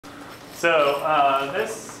So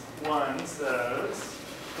this one says,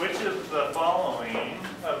 which of the following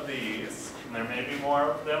of these, and there may be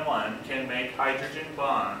more than one, can make hydrogen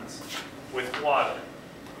bonds with water?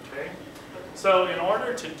 Okay? So in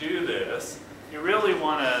order to do this, you really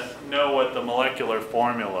want to know what the molecular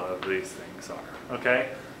formula of these things are. Okay?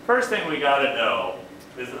 First thing we got to know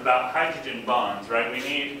is about hydrogen bonds, right? We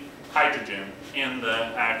need hydrogen in the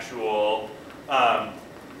actual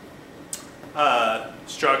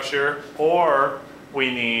structure, or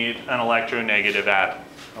we need an electronegative atom,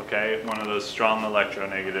 okay? One of those strong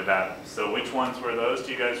electronegative atoms. So which ones were those?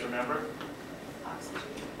 Do you guys remember? Oxygen.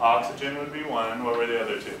 Oxygen would be one. What were the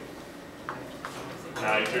other two?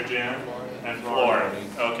 Nitrogen and fluorine,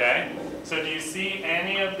 okay? So do you see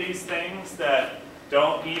any of these things that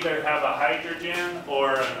don't either have a hydrogen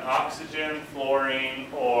or an oxygen,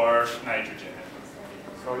 fluorine, or nitrogen?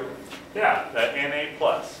 Sodium. Yeah, that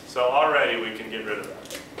Na+. So already we can get rid of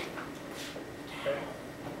that. Okay.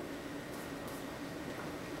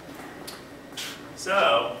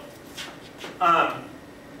 So,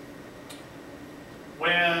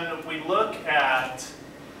 when we look at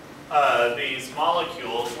these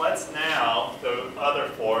molecules, let's now, the other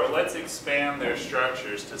four, let's expand their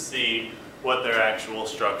structures to see what their actual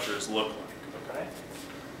structures look like, okay?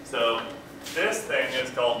 So, this thing is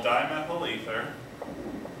called dimethyl ether.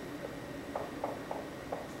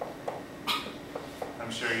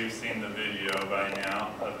 I'm sure you've seen the video by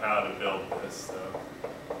now of how to build this, so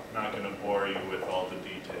I'm not going to bore you with all the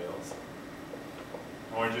details.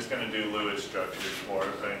 And we're just going to do Lewis structures for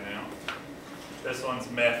it right now. This one's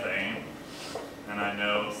methane, and I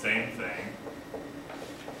know, same thing.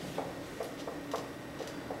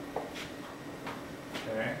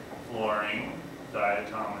 Okay, fluorine,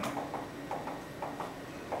 diatomic.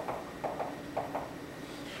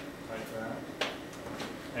 Like that.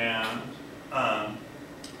 And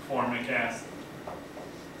formic acid.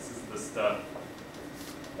 This is the stuff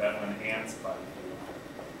that when ants bite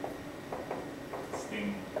you,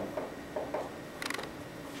 sting.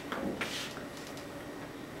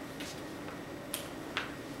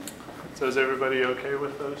 So is everybody okay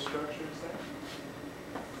with those structures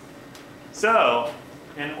there? So,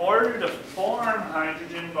 in order to form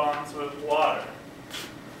hydrogen bonds with water,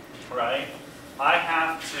 right, I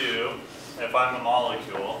have to, if I'm a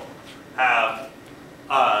molecule, have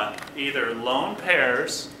either lone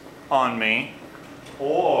pairs on me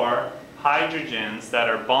or hydrogens that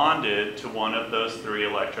are bonded to one of those three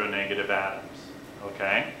electronegative atoms,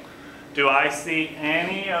 okay? Do I see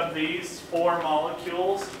any of these four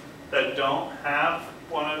molecules that don't have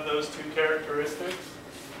one of those two characteristics?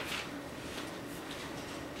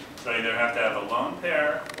 So I either have to have a lone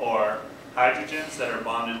pair or hydrogens that are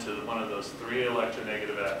bonded to one of those three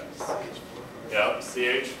electronegative atoms. Yep,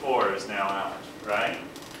 CH4 is now out, right?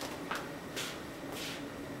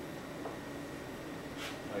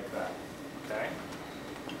 Like that, okay?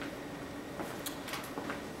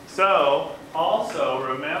 So, also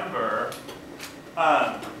remember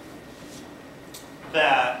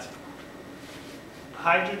that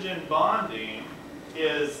hydrogen bonding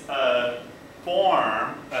is a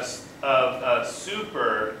form of a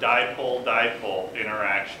super dipole-dipole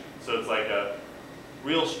interaction. So it's like a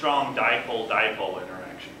real strong dipole-dipole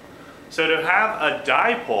interaction. So to have a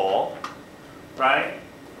dipole, right,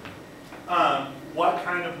 what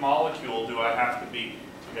kind of molecule do I have to be?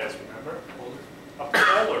 Do you guys remember? A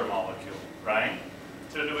polar molecule, right?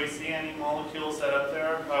 So do we see any molecules that up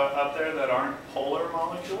there that aren't polar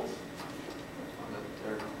molecules?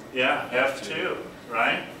 Yeah, F2,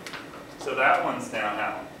 right? So that one's now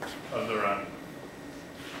out of the running.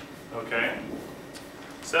 Okay?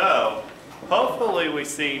 So, hopefully we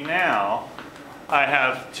see now I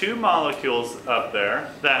have two molecules up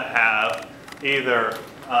there that have either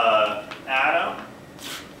atom,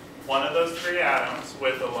 one of those three atoms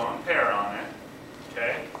with a lone pair on it,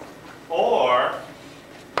 okay? Or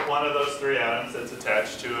one of those three atoms that's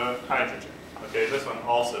attached to a hydrogen. Okay, this one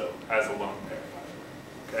also has a lone pair,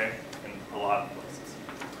 okay, in a lot of places.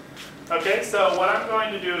 Okay, so what I'm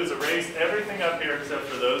going to do is erase everything up here except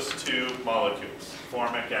for those two molecules,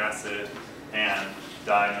 formic acid and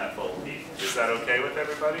dimethyl ether. Is that okay with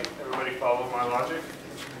everybody? Everybody follow my logic?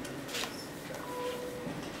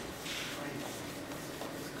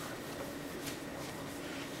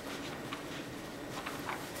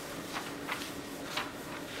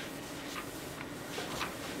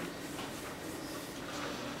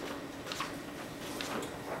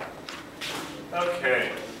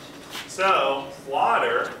 Okay, so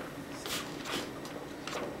water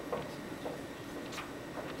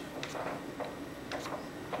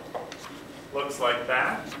looks like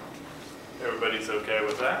that. Everybody's okay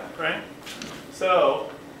with that, right?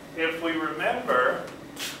 So, if we remember,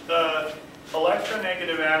 the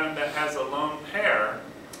electronegative atom that has a lone pair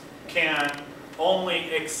can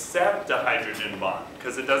only accept a hydrogen bond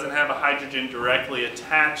because it doesn't have a hydrogen directly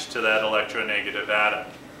attached to that electronegative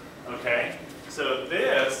atom. Okay? So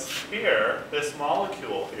this here, this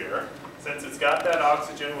molecule here, since it's got that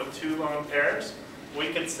oxygen with two lone pairs, we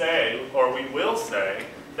could say, or we will say,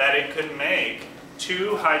 that it could make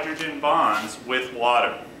two hydrogen bonds with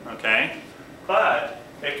water. Okay? But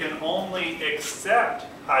it can only accept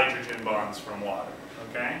hydrogen bonds from water.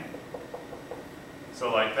 Okay?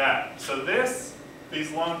 So like that. So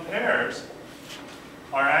these lone pairs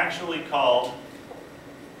are actually called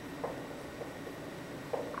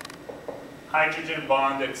hydrogen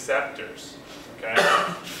bond acceptors. Okay?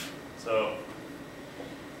 So,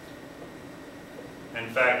 in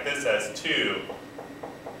fact, this has two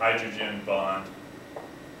hydrogen bond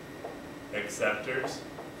acceptors.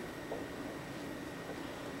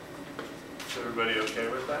 Is everybody okay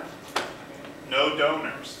with that? No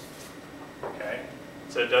donors. Okay?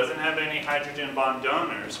 So it doesn't have any hydrogen bond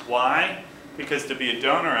donors. Why? Because to be a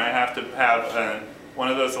donor, I have to have one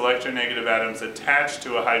of those electronegative atoms attached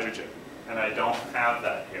to a hydrogen. And I don't have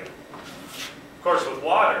that here. Of course, with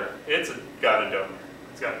water, it's got a donor.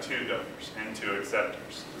 It's got two donors and two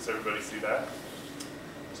acceptors. Does everybody see that?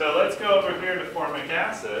 So let's go over here to formic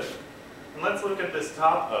acid. And let's look at this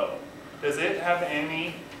top O. Does it have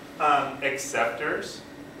any acceptors?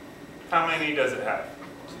 How many does it have?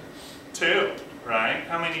 Two, right?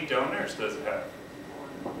 How many donors does it have?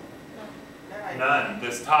 None.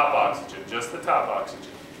 This top oxygen, just the top oxygen.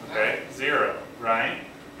 Okay, 0, right?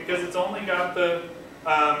 Because it's only got the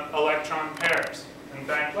electron pairs. In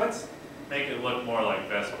fact, let's make it look more like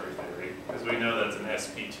Vesper theory, because we know that's an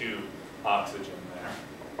sp2 oxygen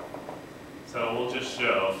there. So we'll just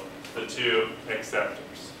show the two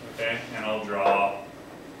acceptors, okay? And I'll draw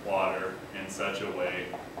water in such a way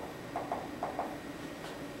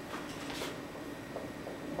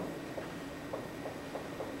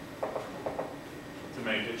to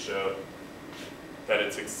make it show that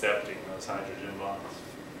it's accepting those hydrogen bonds.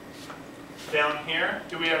 Down here,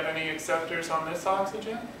 do we have any acceptors on this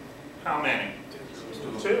oxygen? How many?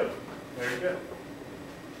 Two. Very good.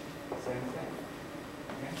 Same thing.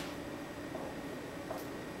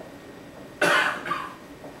 Okay.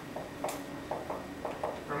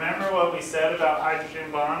 Remember what we said about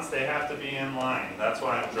hydrogen bonds? They have to be in line. That's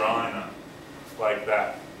why I'm drawing them like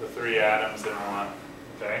that. The three atoms in one.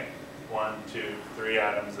 Okay? 1, 2, 3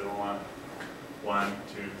 atoms in one. 1,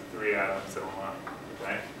 2, 3 atoms in one.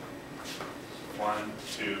 Okay? 1,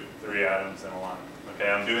 2, 3 atoms in a line. Okay,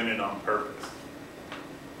 I'm doing it on purpose.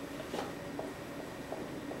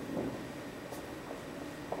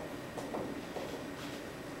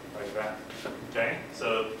 Like that. Okay,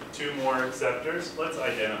 so two more acceptors. Let's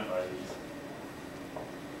identify these.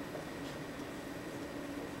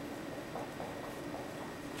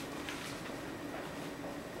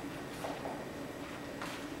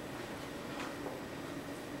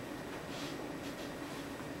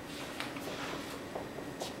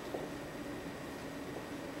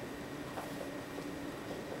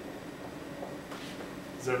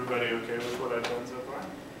 Is everybody okay with what I've done so far?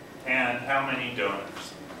 And how many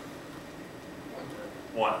donors?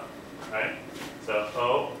 1, right? So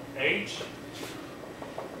OH,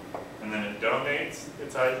 and then it donates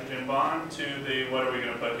its hydrogen bond to the, what are we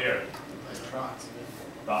going to put here?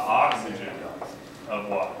 The oxygen of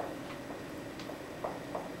water.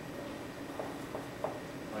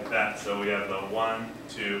 Like that. So we have the 1,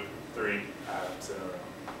 2, 3 atoms in a row.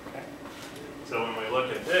 Okay? So when we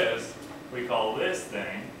look at this, we call this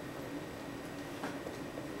thing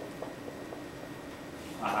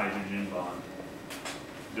a hydrogen bond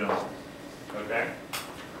donor. Okay?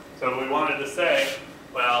 So we wanted to say,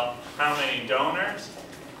 well, how many donors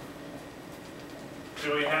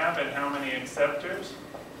do we have and how many acceptors?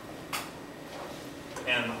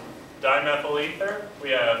 In dimethyl ether,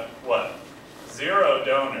 we have what? 0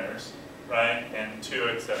 donors, right? And 2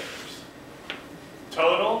 acceptors.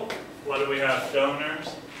 Total, what do we have?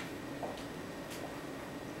 Donors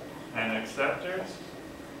and acceptors.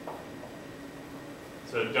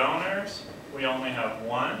 So donors, we only have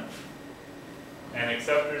 1. And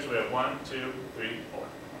acceptors, we have 1, 2, 3, 4.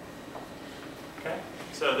 Okay?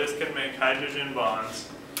 So this can make hydrogen bonds,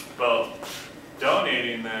 both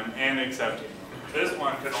donating them and accepting them. This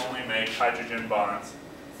one can only make hydrogen bonds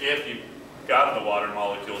if you've got the water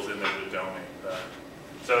molecules in there to donate that.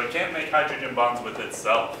 So it can't make hydrogen bonds with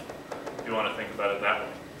itself, if you want to think about it that way.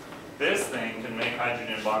 This thing can make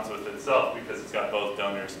hydrogen bonds with itself because it's got both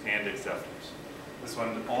donors and acceptors. This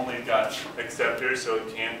one only got acceptors, so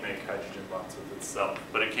it can't make hydrogen bonds with itself,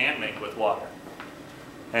 but it can make with water.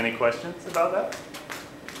 Any questions about that?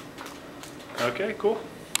 Okay, cool.